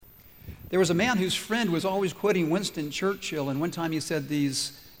There was a man whose friend was always quoting Winston Churchill, and one time he said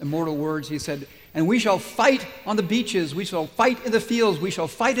these immortal words. He said, "And we shall fight on the beaches, we shall fight in the fields, we shall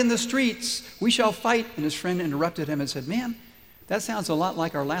fight in the streets, we shall fight." And his friend interrupted him and said, "Man, that sounds a lot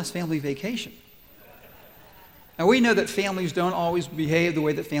like our last family vacation." Now, we know that families don't always behave the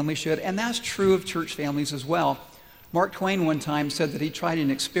way that families should, and that's true of church families as well. Mark Twain one time said that he tried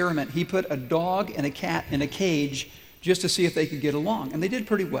an experiment. He put a dog and a cat in a cage just to see if they could get along, and they did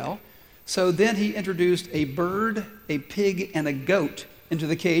pretty well. So then he introduced a bird, a pig, and a goat into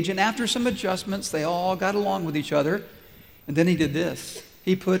the cage, and after some adjustments, they all got along with each other. And then he did this.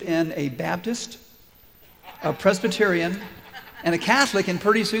 He put in a Baptist, a Presbyterian, and a Catholic, and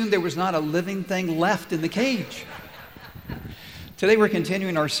pretty soon there was not a living thing left in the cage. Today we're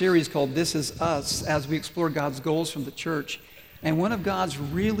continuing our series called This Is Us as we explore God's goals from the church. And one of God's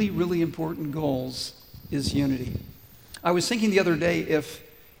really, really important goals is unity. I was thinking the other day,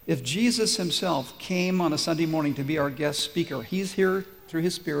 if Jesus himself came on a Sunday morning to be our guest speaker, he's here through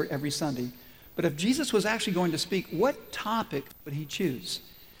his Spirit every Sunday, but if Jesus was actually going to speak, what topic would he choose?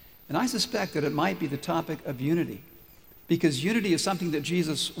 And I suspect that it might be the topic of unity, because unity is something that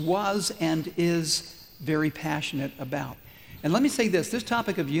Jesus was and is very passionate about. And let me say this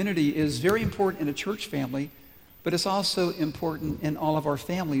topic of unity is very important in a church family, but it's also important in all of our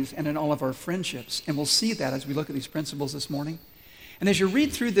families and in all of our friendships. And we'll see that as we look at these principles this morning. And as you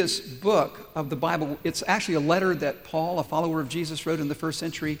read through this book of the Bible, it's actually a letter that Paul, a follower of Jesus, wrote in the first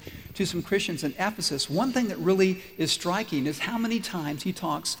century to some Christians in Ephesus. One thing that really is striking is how many times he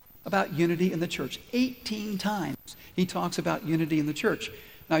talks about unity in the church. 18 times he talks about unity in the church.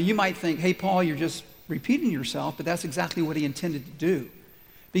 Now you might think, hey, Paul, you're just repeating yourself, but that's exactly what he intended to do.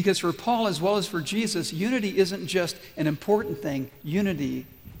 Because for Paul, as well as for Jesus, unity isn't just an important thing. Unity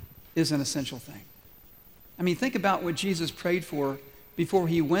is an essential thing. I mean, think about what Jesus prayed for before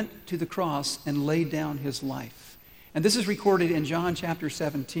he went to the cross and laid down his life. And this is recorded in John chapter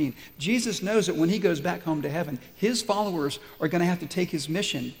 17. Jesus knows that when he goes back home to heaven, his followers are going to have to take his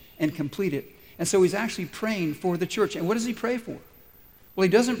mission and complete it. And so he's actually praying for the church. And what does he pray for? Well, he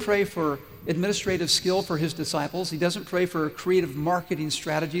doesn't pray for administrative skill for his disciples. He doesn't pray for creative marketing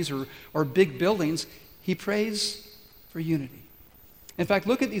strategies or big buildings. He prays for unity. In fact,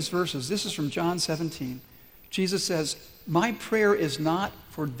 look at these verses. This is from John 17. Jesus says, "My prayer is not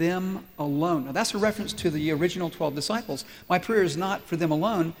for them alone." Now, that's a reference to the original 12 disciples. My prayer is not for them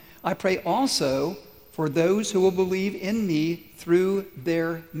alone. I pray also for those who will believe in me through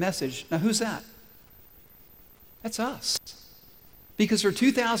their message. Now, who's that? That's us. Because for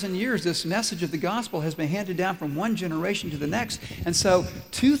 2,000 years, this message of the gospel has been handed down from one generation to the next. And so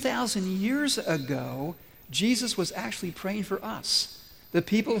 2,000 years ago, Jesus was actually praying for us, the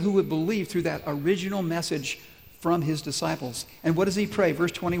people who would believe through that original message from his disciples. And what does he pray?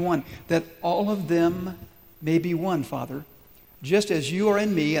 Verse 21, "That all of them may be one, Father, just as you are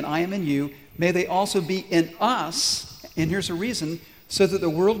in me and I am in you, may they also be in us." And here's a reason, "so that the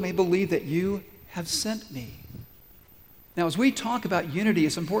world may believe that you have sent me." Now, as we talk about unity,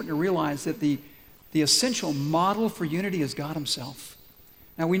 it's important to realize that the essential model for unity is God himself.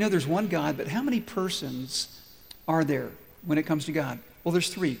 Now, we know there's one God, but how many persons are there when it comes to God? Well, there's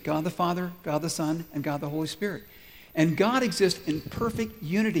three: God the Father, God the Son, and God the Holy Spirit. And God exists in perfect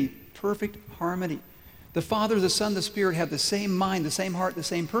unity, perfect harmony. The Father, the Son, the Spirit have the same mind, the same heart, the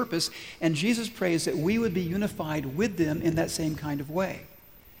same purpose, and Jesus prays that we would be unified with them in that same kind of way.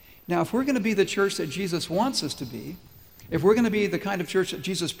 Now, if we're going to be the church that Jesus wants us to be, if we're going to be the kind of church that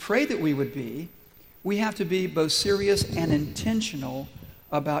Jesus prayed that we would be, we have to be both serious and intentional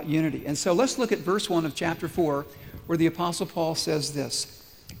about unity. And so let's look at verse 1 of chapter 4, where the Apostle Paul says this: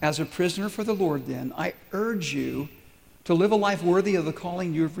 "As a prisoner for the Lord, then, I urge you to live a life worthy of the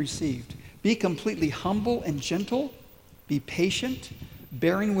calling you have received. Be completely humble and gentle. Be patient,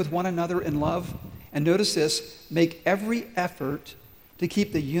 bearing with one another in love." And notice this: "Make every effort to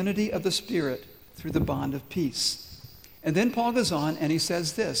keep the unity of the Spirit through the bond of peace." And then Paul goes on and he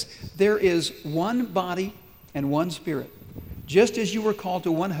says this: "There is one body and one Spirit, just as you were called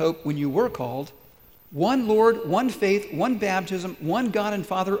to one hope when you were called, one Lord, one faith, one baptism, one God and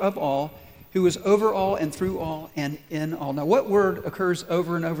Father of all, who is over all and through all and in all." Now, what word occurs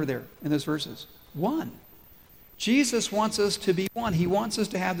over and over there in those verses? One. Jesus wants us to be one. He wants us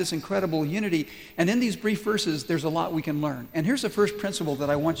to have this incredible unity. And in these brief verses, there's a lot we can learn. And here's the first principle that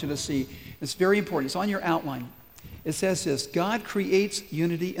I want you to see. It's very important. It's on your outline. It says this: God creates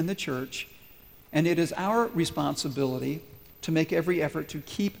unity in the church, and it is our responsibility to make every effort to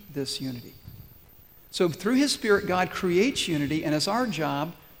keep this unity. So through his Spirit, God creates unity, and it's our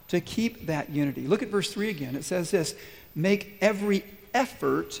job to keep that unity. Look at verse 3 again. It says this: "Make every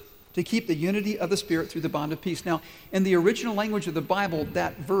effort to keep the unity of the Spirit through the bond of peace. Now, in the original language of the Bible,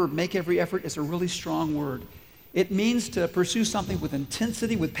 that verb, make every effort, is a really strong word. It means to pursue something with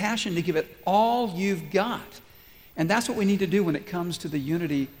intensity, with passion, to give it all you've got. And that's what we need to do when it comes to the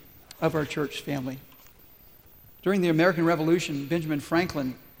unity of our church family. During the American Revolution, Benjamin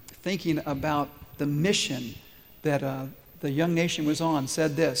Franklin, thinking about the mission that the young nation was on,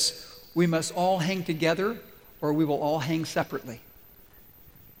 said this: we must all hang together or we will all hang separately.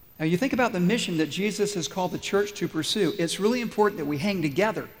 Now you think about the mission that Jesus has called the church to pursue. It's really important that we hang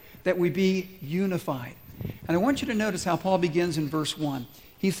together, that we be unified. And I want you to notice how Paul begins in verse 1.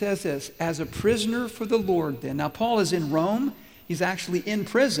 He says this: as a prisoner for the Lord then. Now Paul is in Rome. He's actually in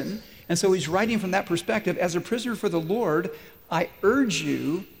prison. And so he's writing from that perspective. As a prisoner for the Lord, I urge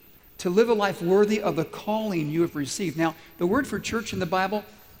you to live a life worthy of the calling you have received. Now, the word for church in the Bible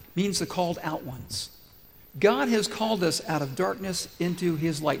means the called out ones. God has called us out of darkness into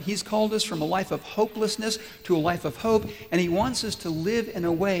his light. He's called us from a life of hopelessness to a life of hope, and he wants us to live in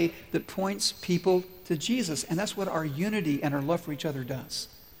a way that points people to Jesus. And that's what our unity and our love for each other does.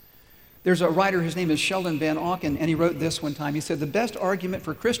 There's a writer, his name is Sheldon Van Auken, and he wrote this one time. He said, the best argument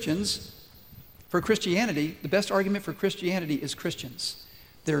for Christianity is Christians.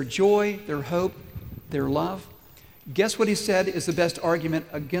 Their joy, their hope, their love. Guess what he said is the best argument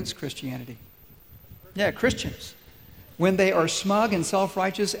against Christianity? Yeah, Christians. When they are smug and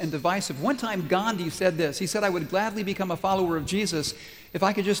self-righteous and divisive. One time Gandhi said this. He said, I would gladly become a follower of Jesus if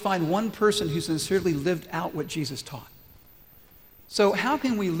I could just find one person who sincerely lived out what Jesus taught. So how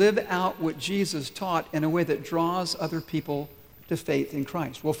can we live out what Jesus taught in a way that draws other people to faith in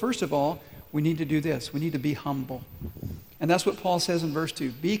Christ? Well, first of all, we need to do this. We need to be humble. And that's what Paul says in verse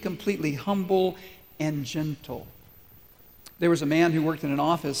 2. Be completely humble and gentle. There was a man who worked in an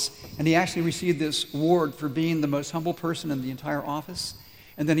office, and he actually received this award for being the most humble person in the entire office.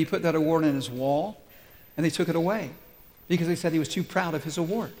 And then he put that award on his wall, and they took it away because they said he was too proud of his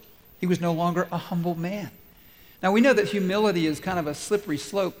award. He was no longer a humble man. Now, we know that humility is kind of a slippery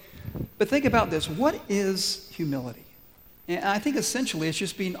slope, but think about this. What is humility? And I think essentially it's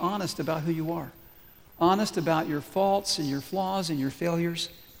just being honest about who you are. Honest about your faults and your flaws and your failures.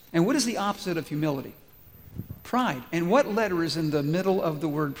 And what is the opposite of humility? Pride. And what letter is in the middle of the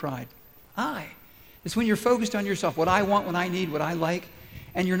word pride? I. It's when you're focused on yourself, what I want, what I need, what I like,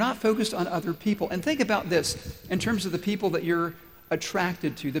 and you're not focused on other people. And think about this in terms of the people that you're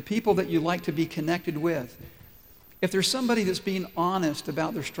attracted to, the people that you like to be connected with. If there's somebody that's being honest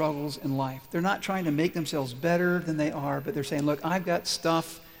about their struggles in life, they're not trying to make themselves better than they are, but they're saying, look, I've got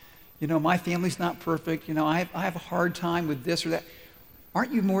stuff, my family's not perfect, I have a hard time with this or that.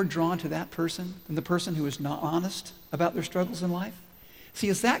 Aren't you more drawn to that person than the person who is not honest about their struggles in life? See,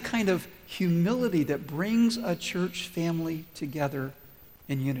 it's that kind of humility that brings a church family together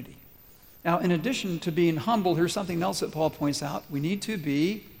in unity. Now, in addition to being humble, here's something else that Paul points out. We need to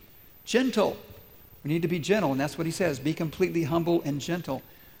be gentle. We need to be gentle, and that's what he says. Be completely humble and gentle.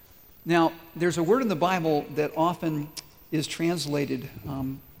 Now, there's a word in the Bible that often is translated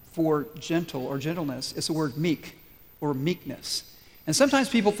for gentle or gentleness. It's the word meek or meekness. And sometimes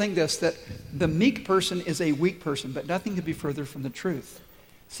people think this, that the meek person is a weak person, but nothing could be further from the truth.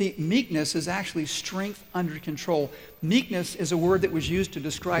 See, meekness is actually strength under control. Meekness is a word that was used to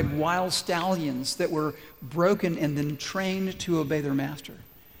describe wild stallions that were broken and then trained to obey their master.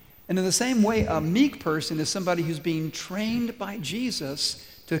 And in the same way, a meek person is somebody who's being trained by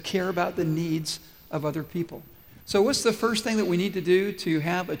Jesus to care about the needs of other people. So what's the first thing that we need to do to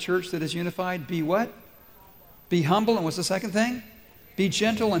have a church that is unified? Be what? Be humble. And what's the second thing? Be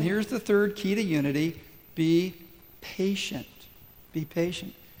gentle. And here's the third key to unity. Be patient. Be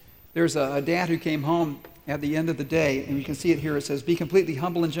patient. There's a dad who came home at the end of the day, and you can see it here. It says, be completely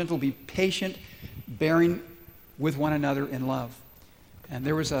humble and gentle. Be patient, bearing with one another in love. And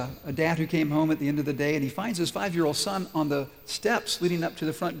there was a dad who came home at the end of the day, and he finds his 5-year-old son on the steps leading up to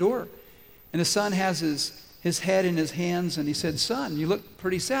the front door. And his son has his head in his hands, and he said, son, you look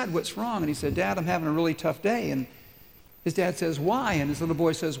pretty sad. What's wrong? And he said, Dad, I'm having a really tough day. And his dad says, why? And his little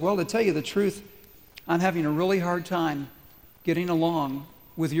boy says, well, to tell you the truth, I'm having a really hard time getting along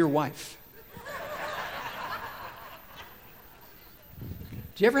with your wife.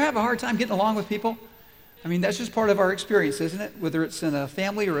 Do you ever have a hard time getting along with people? I mean, that's just part of our experience, isn't it? Whether it's in a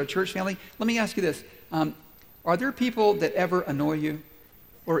family or a church family. Let me ask you this. Are there people that ever annoy you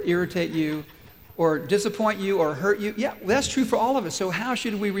or irritate you or disappoint you or hurt you? Yeah, well, that's true for all of us. So how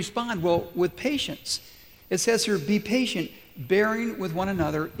should we respond? Well, with patience. It says here, be patient, bearing with one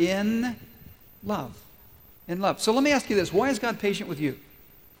another in love. In love. So let me ask you this. Why is God patient with you?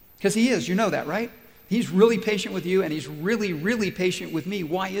 Because he is. You know that, right? He's really patient with you, and he's really, really patient with me.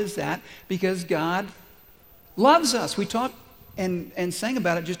 Why is that? Because God loves us. We talked and sang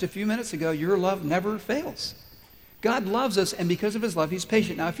about it just a few minutes ago. Your love never fails. God loves us, and because of his love, he's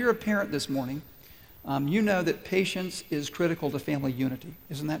patient. Now, if you're a parent this morning, you know that patience is critical to family unity.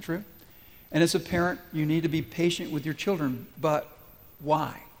 Isn't that true? And as a parent, you need to be patient with your children. But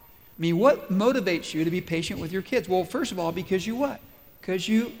why? I mean, what motivates you to be patient with your kids? Well, first of all, because you what? Because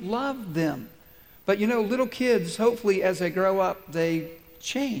you love them. But you know, little kids, hopefully as they grow up, they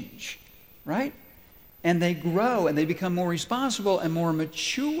change, right? And they grow and they become more responsible and more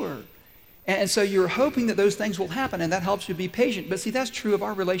mature. And so you're hoping that those things will happen, and that helps you be patient. But see, that's true of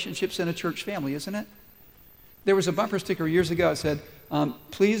our relationships in a church family, isn't it? There was a bumper sticker years ago that said,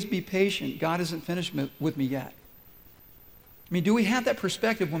 please be patient. God isn't finished with me yet. I mean, do we have that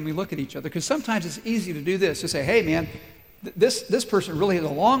perspective when we look at each other? Because sometimes it's easy to do this, to say, hey, man, this person really has a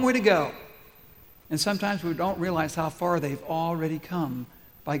long way to go. And sometimes we don't realize how far they've already come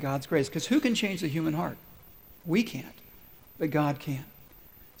by God's grace. Because who can change the human heart? We can't, but God can.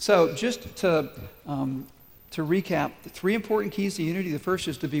 So just to recap, the three important keys to unity. The first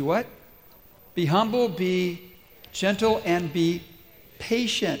is to be what? Be humble, be gentle, and be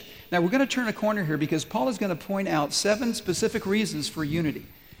patient. Now we're going to turn a corner here because Paul is going to point out 7 specific reasons for unity.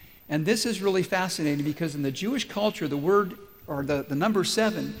 And this is really fascinating because in the Jewish culture, the word or the number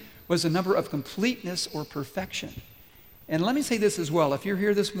 7 was a number of completeness or perfection. And let me say this as well. If you're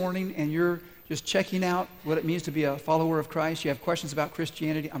here this morning and you're just checking out what it means to be a follower of Christ, you have questions about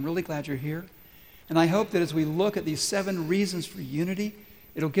Christianity, I'm really glad you're here. And I hope that as we look at these 7 reasons for unity,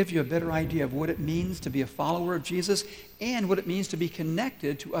 it'll give you a better idea of what it means to be a follower of Jesus and what it means to be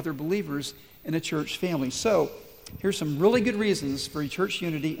connected to other believers in a church family. So here's some really good reasons for church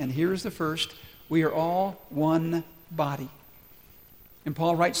unity, and here's the first. We are all one body. And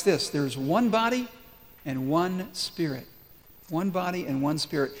Paul writes this, there's one body and one spirit. One body and one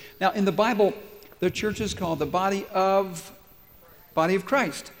spirit. Now, in the Bible, the church is called the body of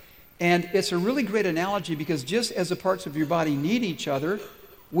Christ. And it's a really great analogy because just as the parts of your body need each other,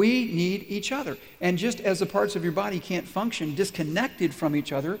 we need each other. And just as the parts of your body can't function disconnected from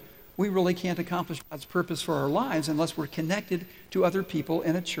each other, we really can't accomplish God's purpose for our lives unless we're connected to other people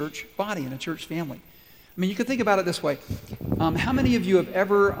in a church body, in a church family. I mean, you can think about it this way. How many of you have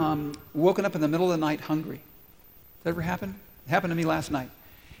ever woken up in the middle of the night hungry? Has that ever happened? It happened to me last night.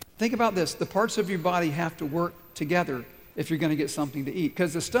 Think about this. The parts of your body have to work together if you're going to get something to eat.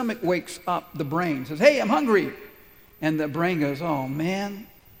 Because the stomach wakes up the brain, says, hey, I'm hungry. And the brain goes, oh, man,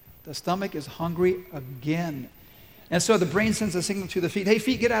 the stomach is hungry again. And so the brain sends a signal to the feet, hey,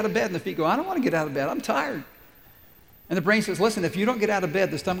 feet, get out of bed. And the feet go, I don't want to get out of bed. I'm tired. And the brain says, listen, if you don't get out of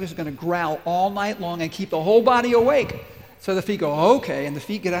bed, the stomach is going to growl all night long and keep the whole body awake. So the feet go, okay, and the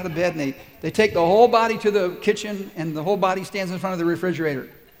feet get out of bed, and they take the whole body to the kitchen, and the whole body stands in front of the refrigerator.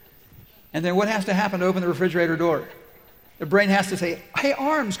 And then what has to happen to open the refrigerator door? The brain has to say, hey,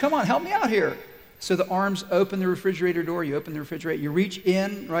 arms, come on, help me out here. So the arms open the refrigerator door, you open the refrigerator, you reach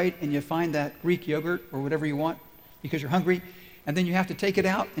in, right, and you find that Greek yogurt or whatever you want because you're hungry, and then you have to take it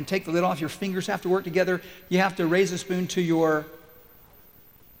out and take the lid off. Your fingers have to work together. You have to raise a spoon to your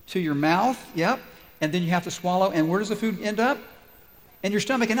mouth, yep. And then you have to swallow, and where does the food end up? In your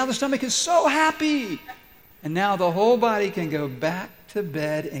stomach, and now the stomach is so happy. And now the whole body can go back to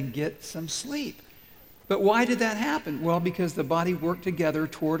bed and get some sleep. But why did that happen? Well, because the body worked together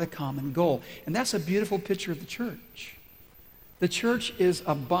toward a common goal. And that's a beautiful picture of the church. The church is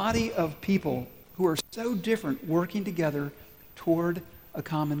a body of people who are so different working together toward a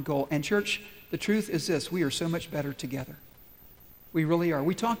common goal. And church, the truth is this, we are so much better together. We really are.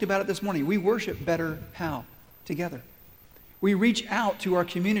 We talked about it this morning. We worship better how? Together. We reach out to our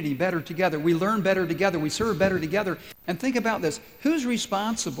community better together. We learn better together. We serve better together. And think about this. Who's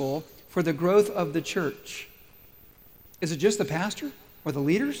responsible for the growth of the church? Is it just the pastor or the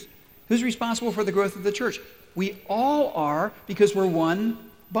leaders? Who's responsible for the growth of the church? We all are because we're one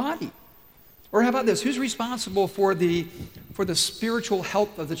body. Or how about this? Who's responsible for the spiritual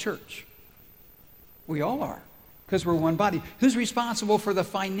health of the church? We all are, because we're one body. Who's responsible for the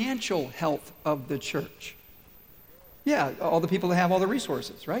financial health of the church? Yeah, all the people that have all the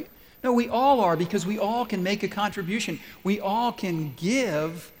resources, right? No, we all are, because we all can make a contribution. We all can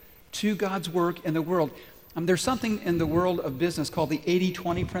give to God's work in the world. There's something in the world of business called the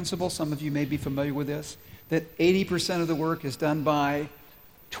 80-20 principle. Some of you may be familiar with this, that 80% of the work is done by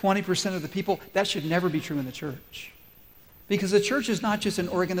 20% of the people. That should never be true in the church. Because the church is not just an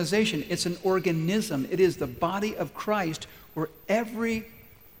organization, it's an organism. It is the body of Christ where every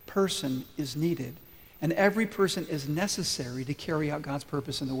person is needed. And every person is necessary to carry out God's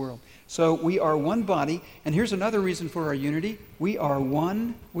purpose in the world. So we are one body. And here's another reason for our unity. We are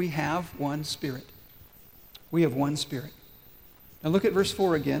one. We have one Spirit. We have one Spirit. Now look at verse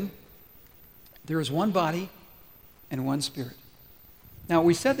 4 again. There is one body and one Spirit. Now,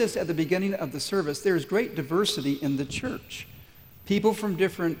 we said this at the beginning of the service. There is great diversity in the church. People from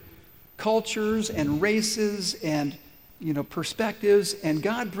different cultures and races and perspectives, and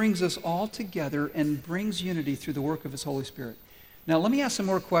God brings us all together and brings unity through the work of His Holy Spirit. Now, let me ask some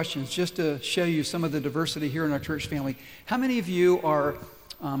more questions just to show you some of the diversity here in our church family. How many of you are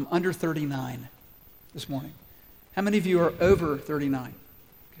under 39 this morning? How many of you are over 39? Okay,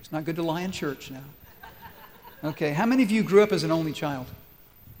 it's not good to lie in church now. Okay, how many of you grew up as an only child?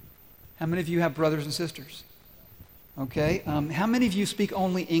 How many of you have brothers and sisters? Okay, how many of you speak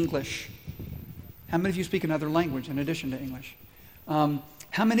only English? How many of you speak another language in addition to English?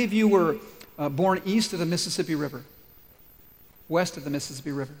 How many of you were born east of the Mississippi River? West of the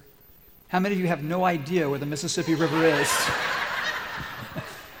Mississippi River? How many of you have no idea where the Mississippi River is?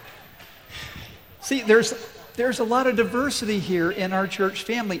 See, there's a lot of diversity here in our church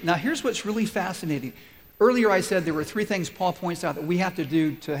family. Now, here's what's really fascinating. Earlier I said there were 3 things Paul points out that we have to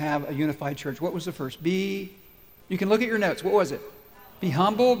do to have a unified church. What was the first? You can look at your notes. What was it? Be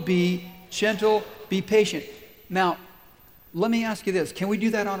humble, be gentle, be patient. Now, let me ask you this. Can we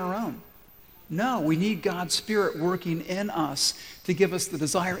do that on our own? No, we need God's Spirit working in us to give us the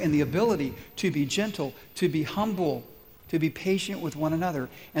desire and the ability to be gentle, to be humble, to be patient with one another.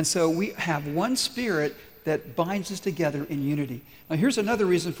 And so we have one Spirit that binds us together in unity. Now, here's another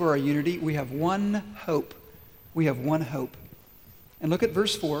reason for our unity. We have one hope. We have one hope. And look at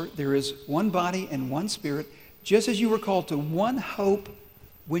verse 4. There is one body and one Spirit, just as you were called to one hope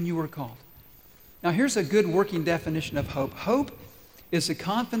when you were called. Now, here's a good working definition of hope. Hope is a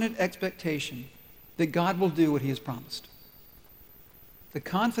confident expectation that God will do what He has promised. The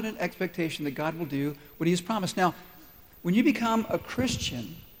confident expectation that God will do what He has promised. Now, when you become a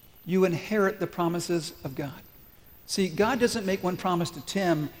Christian, you inherit the promises of God. See, God doesn't make one promise to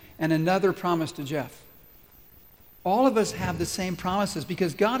Tim and another promise to Jeff. All of us have the same promises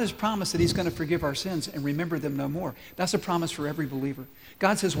because God has promised that He's going to forgive our sins and remember them no more. That's a promise for every believer.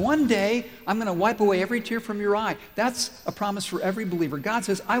 God says, one day I'm going to wipe away every tear from your eye. That's a promise for every believer. God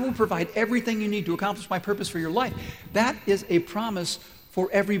says, I will provide everything you need to accomplish my purpose for your life. That is a promise for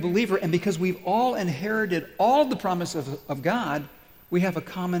every believer. And because we've all inherited all the promises of God, we have a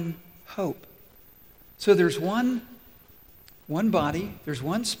common hope. So there's one body, there's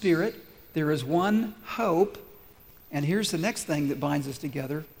one Spirit, there is one hope, and here's the next thing that binds us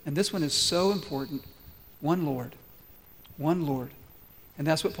together, and this one is so important, one Lord. One Lord. And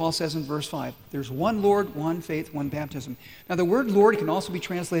that's what Paul says in verse 5. There's one Lord, one faith, one baptism. Now the word Lord can also be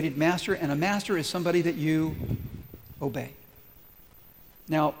translated master, and a master is somebody that you obey.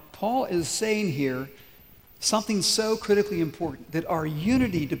 Now, Paul is saying here something so critically important, that our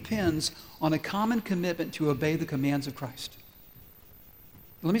unity depends on a common commitment to obey the commands of Christ.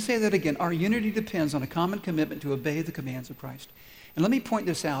 Let me say that again. Our unity depends on a common commitment to obey the commands of Christ. And let me point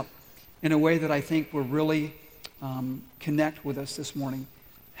this out in a way that I think will really connect with us this morning.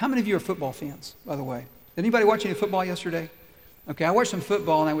 How many of you are football fans, by the way? Did anybody watch any football yesterday? Okay, I watched some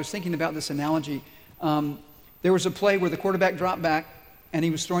football, and I was thinking about this analogy. There was a play where the quarterback dropped back, and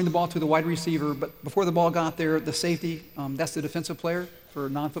he was throwing the ball to the wide receiver, but before the ball got there, the safety, that's the defensive player for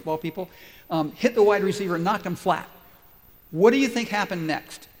non-football people, hit the wide receiver and knocked him flat. What do you think happened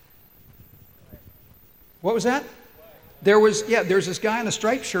next? What was that? There's this guy in a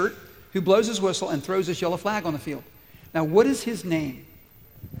striped shirt who blows his whistle and throws this yellow flag on the field. Now, what is his name?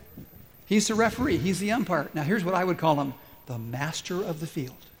 He's the referee. He's the umpire. Now, here's what I would call him, the master of the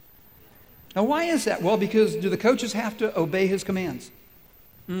field. Now, why is that? Well, because do the coaches have to obey his commands?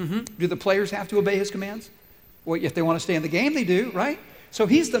 Do the players have to obey his commands? Well, if they want to stay in the game, they do, right? So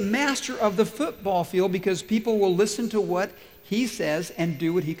he's the master of the football field because people will listen to what he says and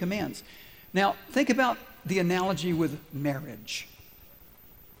do what he commands. Now, think about the analogy with marriage.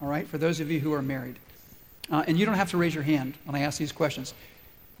 All right, for those of you who are married. And you don't have to raise your hand when I ask these questions.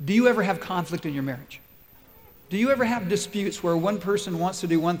 Do you ever have conflict in your marriage? Do you ever have disputes where one person wants to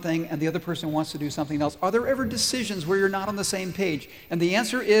do one thing and the other person wants to do something else? Are there ever decisions where you're not on the same page? And the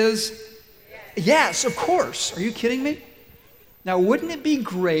answer is yes, of course. Are you kidding me? Now, wouldn't it be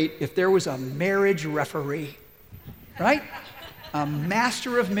great if there was a marriage referee, right? A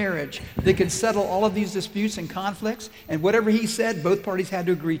master of marriage that could settle all of these disputes and conflicts, and whatever he said, both parties had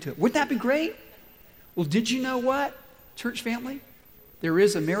to agree to it. Wouldn't that be great? Well, did you know what, church family? There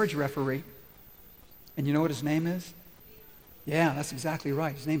is a marriage referee. And you know what his name is? Yeah, that's exactly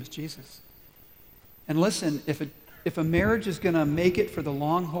right. His name is Jesus. And listen, if a marriage is going to make it for the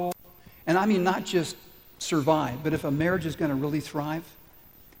long haul, and I mean not just survive, but if a marriage is going to really thrive,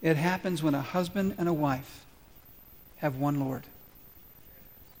 it happens when a husband and a wife have one Lord.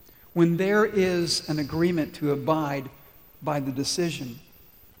 When there is an agreement to abide by the decision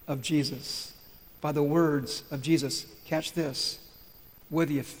of Jesus, by the words of Jesus. Catch this,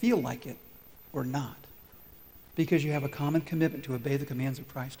 whether you feel like it or not, because you have a common commitment to obey the commands of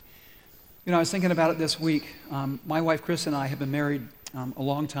Christ. You know, I was thinking about it this week. My wife, Chris, and I have been married a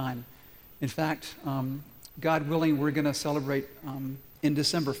long time. In fact, God willing, we're going to celebrate in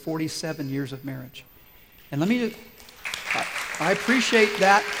December 47 years of marriage. And let me just, I appreciate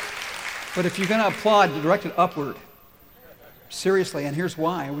that, but if you're going to applaud, direct it upward. Seriously, and here's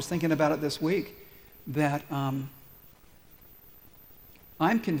why. I was thinking about it this week, that I'm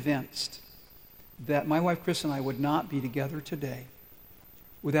convinced that my wife, Chris, and I would not be together today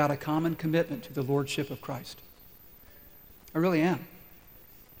without a common commitment to the Lordship of Christ. I really am.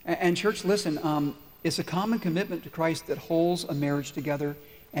 And church, listen, it's a common commitment to Christ that holds a marriage together,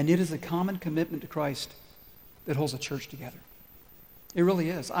 and it is a common commitment to Christ that holds a church together. It really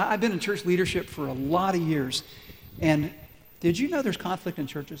is. I've been in church leadership for a lot of years, and did you know there's conflict in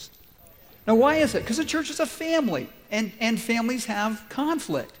churches? Now, why is it? Because the church is a family, and families have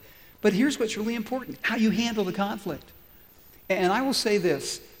conflict. But here's what's really important, how you handle the conflict. And I will say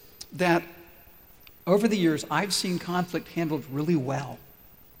this, that over the years, I've seen conflict handled really well,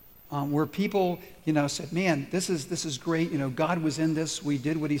 where people, said, man, this is great. God was in this. We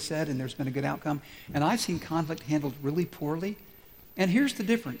did what he said, and there's been a good outcome. And I've seen conflict handled really poorly. And here's the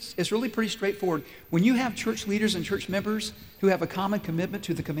difference. It's really pretty straightforward. When you have church leaders and church members who have a common commitment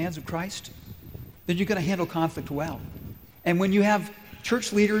to the commands of Christ, then you're going to handle conflict well. And when you have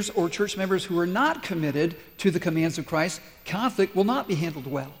church leaders or church members who are not committed to the commands of Christ, conflict will not be handled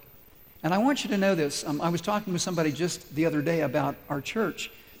well. And I want you to know this. I was talking with somebody just the other day about our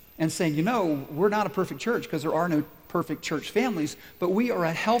church and saying, we're not a perfect church because there are no perfect church families, but we are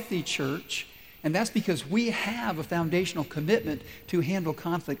a healthy church. And that's because we have a foundational commitment to handle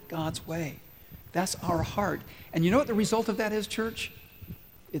conflict God's way. That's our heart. And you know what the result of that is, church?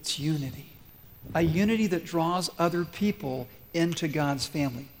 It's unity. A unity that draws other people into God's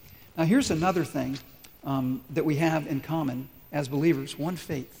family. Now here's another thing that we have in common as believers. One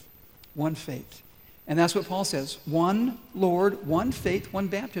faith. One faith. And that's what Paul says. One Lord, one faith, one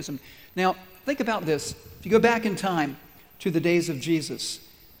baptism. Now think about this. If you go back in time to the days of Jesus,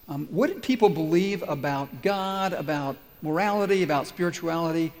 what did people believe about God, about morality, about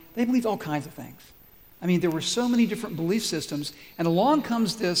spirituality? They believed all kinds of things. I mean, there were so many different belief systems, and along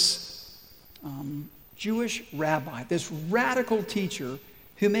comes this Jewish rabbi, this radical teacher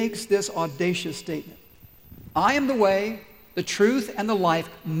who makes this audacious statement. I am the way, the truth, and the life.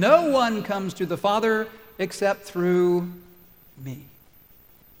 No one comes to the Father except through me.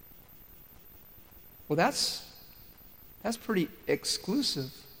 Well, that's pretty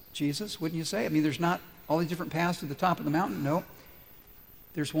exclusive, Jesus, wouldn't you say? I mean, there's not all these different paths to the top of the mountain. No.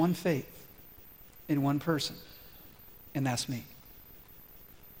 There's one faith in one person, and that's me.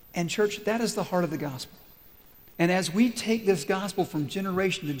 And church, that is the heart of the gospel. And as we take this gospel from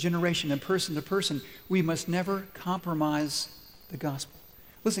generation to generation and person to person, we must never compromise the gospel.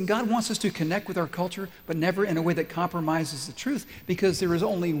 Listen, God wants us to connect with our culture, but never in a way that compromises the truth, because there is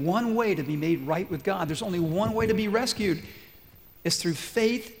only one way to be made right with God. There's only one way to be rescued. It's through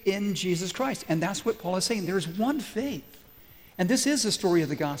faith in Jesus Christ. And that's what Paul is saying. There's one faith. And this is the story of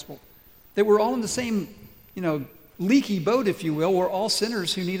the gospel, that we're all in the same, leaky boat, if you will. We're all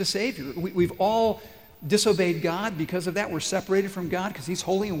sinners who need a Savior. We've all disobeyed God. Because of that, we're separated from God because he's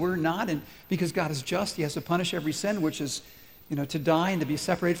holy and we're not. And because God is just, he has to punish every sin, which is, to die and to be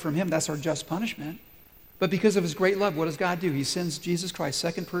separated from him. That's our just punishment. But because of his great love, what does God do? He sends Jesus Christ,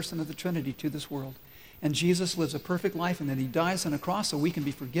 second person of the Trinity, to this world. And Jesus lives a perfect life, and then he dies on a cross so we can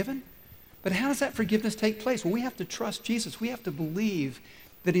be forgiven. But how does that forgiveness take place? Well, we have to trust Jesus. We have to believe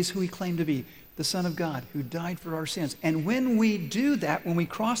that he's who he claimed to be, the Son of God, who died for our sins. And when we do that, when we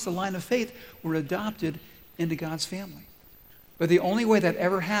cross the line of faith, we're adopted into God's family. But the only way that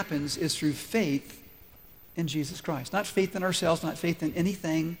ever happens is through faith in Jesus Christ. Not faith in ourselves, not faith in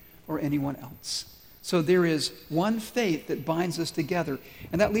anything or anyone else. So there is one faith that binds us together.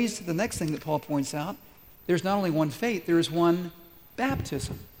 And that leads to the next thing that Paul points out. There's not only one faith, there is one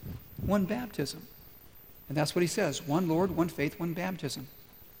baptism. One baptism. And that's what he says. One Lord, one faith, one baptism.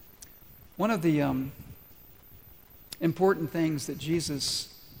 One of the important things that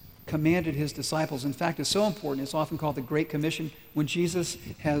Jesus commanded his disciples, in fact, is so important, it's often called the Great Commission. When Jesus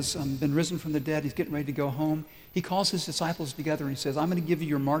has been risen from the dead, he's getting ready to go home, he calls his disciples together and he says, I'm going to give you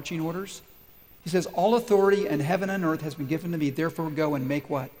your marching orders, He says, all authority in heaven and earth has been given to me. Therefore go and make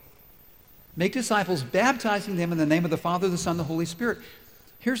what? Make disciples, baptizing them in the name of the Father, the Son, and the Holy Spirit.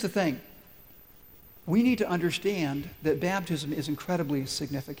 Here's the thing. We need to understand that baptism is incredibly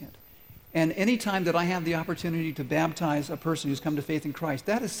significant. And any time that I have the opportunity to baptize a person who's come to faith in Christ,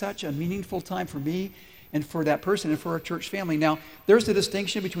 that is such a meaningful time for me and for that person and for our church family. Now, there's a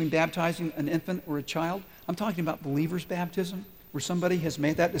distinction between baptizing an infant or a child. I'm talking about believers' baptism, where somebody has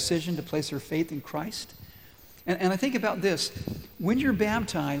made that decision to place their faith in Christ. And I think about this. When you're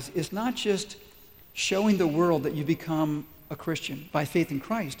baptized, it's not just showing the world that you become a Christian by faith in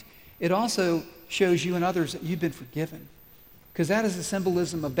Christ. It also shows you and others that you've been forgiven. Because that is the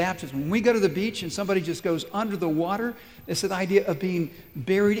symbolism of baptism. When we go to the beach and somebody just goes under the water, it's the idea of being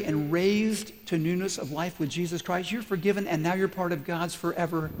buried and raised to newness of life with Jesus Christ. You're forgiven, and now you're part of God's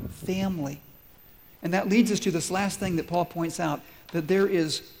forever family. And that leads us to this last thing that Paul points out, that there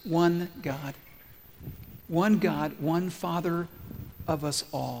is one God. One God, one Father of us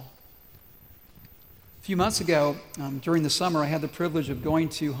all. A few months ago, during the summer, I had the privilege of going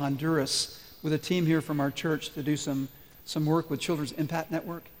to Honduras with a team here from our church to do some work with Children's Impact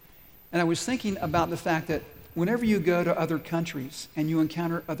Network. And I was thinking about the fact that whenever you go to other countries and you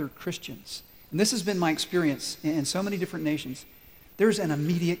encounter other Christians, and this has been my experience in so many different nations, there's an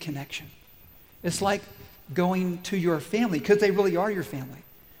immediate connection. It's like going to your family, because they really are your family.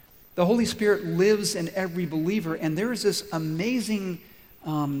 The Holy Spirit lives in every believer, and there is this amazing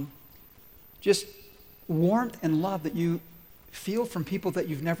just warmth and love that you feel from people that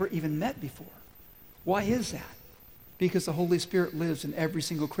you've never even met before. Why is that? Because the Holy Spirit lives in every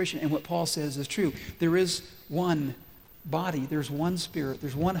single Christian, and what Paul says is true. There is one body, there's one Spirit,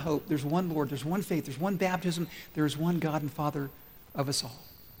 there's one hope, there's one Lord, there's one faith, there's one baptism, there is one God and Father of us all.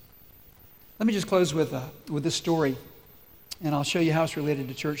 Let me just close with this story, and I'll show you how it's related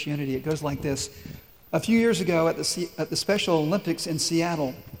to church unity. It goes like this. A few years ago at the Special Olympics in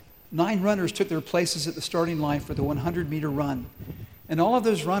Seattle, 9 runners took their places at the starting line for the 100-meter run. And all of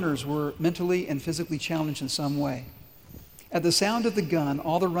those runners were mentally and physically challenged in some way. At the sound of the gun,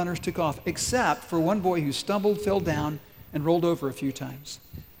 all the runners took off, except for one boy who stumbled, fell down, and rolled over a few times.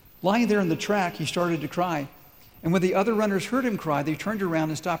 Lying there on the track, he started to cry. And when the other runners heard him cry, they turned around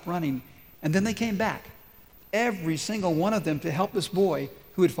and stopped running. And then they came back, every single one of them, to help this boy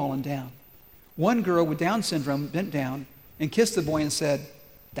who had fallen down. One girl with Down syndrome bent down and kissed the boy and said,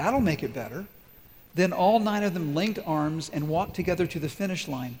 "That'll make it better." Then all 9 of them linked arms and walked together to the finish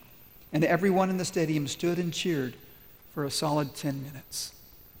line. And everyone in the stadium stood and cheered for a solid 10 minutes.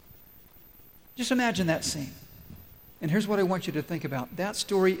 Just imagine that scene. And here's what I want you to think about. That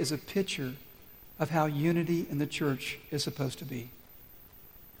story is a picture of how unity in the church is supposed to be.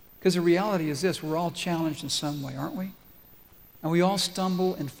 Because the reality is this, we're all challenged in some way, aren't we? And we all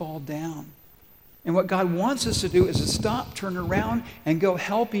stumble and fall down. And what God wants us to do is to stop, turn around, and go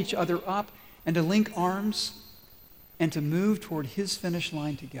help each other up, and to link arms, and to move toward His finish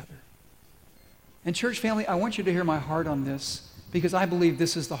line together. And church family, I want you to hear my heart on this, because I believe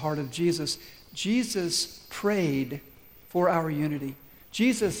this is the heart of Jesus. Jesus prayed for our unity.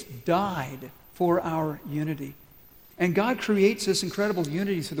 Jesus died for our unity. And God creates this incredible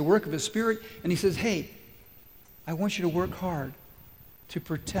unity through the work of His Spirit, and He says, hey, I want you to work hard to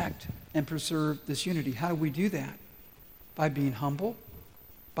protect and preserve this unity. How do we do that? By being humble,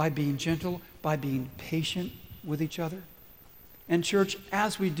 by being gentle, by being patient with each other. And church,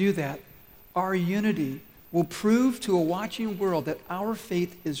 as we do that, our unity will prove to a watching world that our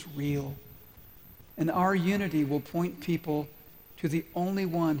faith is real. And our unity will point people to the only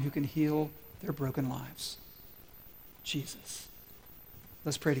one who can heal their broken lives. Jesus.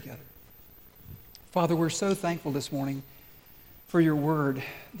 Let's pray together. Father, we're so thankful this morning for your word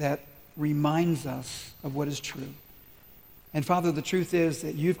that reminds us of what is true. And Father, the truth is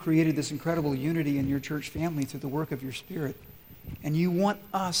that you've created this incredible unity in your church family through the work of your Spirit. And you want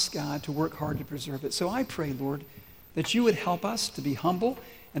us, God, to work hard to preserve it. So I pray, Lord, that you would help us to be humble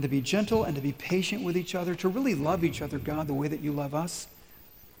and to be gentle and to be patient with each other, to really love each other, God, the way that you love us.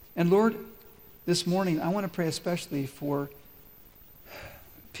 And Lord, this morning, I want to pray especially for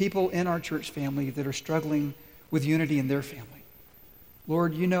people in our church family that are struggling with unity in their family.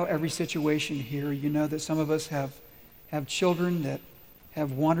 Lord, you know every situation here. You know that some of us have children that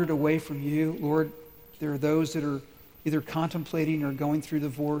have wandered away from you. Lord, there are those that are either contemplating or going through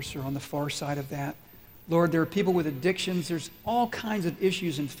divorce or on the far side of that. Lord, there are people with addictions. There's all kinds of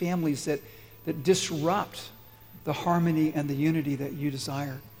issues in families that disrupt the harmony and the unity that you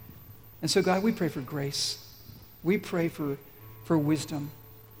desire. And so, God, we pray for grace. We pray for wisdom.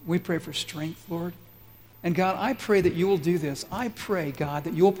 We pray for strength, Lord. And God, I pray that you will do this. I pray, God,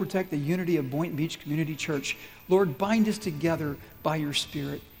 that you will protect the unity of Boynton Beach Community Church. Lord, bind us together by your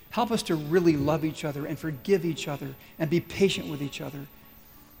Spirit. Help us to really love each other and forgive each other and be patient with each other.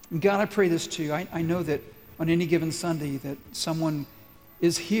 And God, I pray this too. I know that on any given Sunday that someone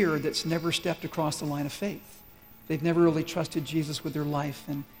is here that's never stepped across the line of faith. They've never really trusted Jesus with their life.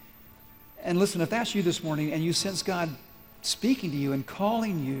 And listen, if that's you this morning and you sense God speaking to you and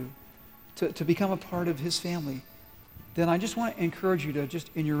calling you to become a part of his family, then I just want to encourage you to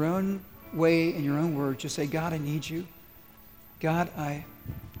just in your own way, in your own words, just say, God, I need you. God, I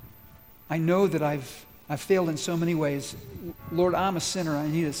know that I've failed in so many ways. Lord, I'm a sinner. I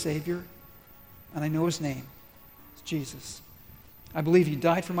need a Savior. And I know his name. It's Jesus. I believe he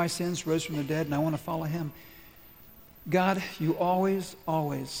died for my sins, rose from the dead, and I want to follow him. God, you always,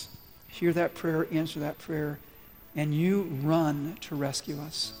 always hear that prayer, answer that prayer, and you run to rescue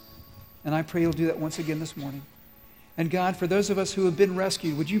us. And I pray you'll do that once again this morning. And God, for those of us who have been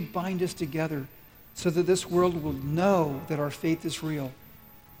rescued, would you bind us together so that this world will know that our faith is real?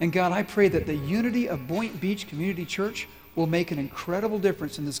 And God, I pray that the unity of Boynton Beach Community Church will make an incredible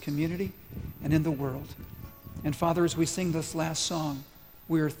difference in this community and in the world. And Father, as we sing this last song,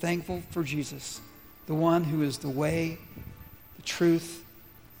 we are thankful for Jesus, the one who is the way, the truth,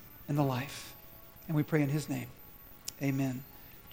 and the life. And we pray in his name. Amen.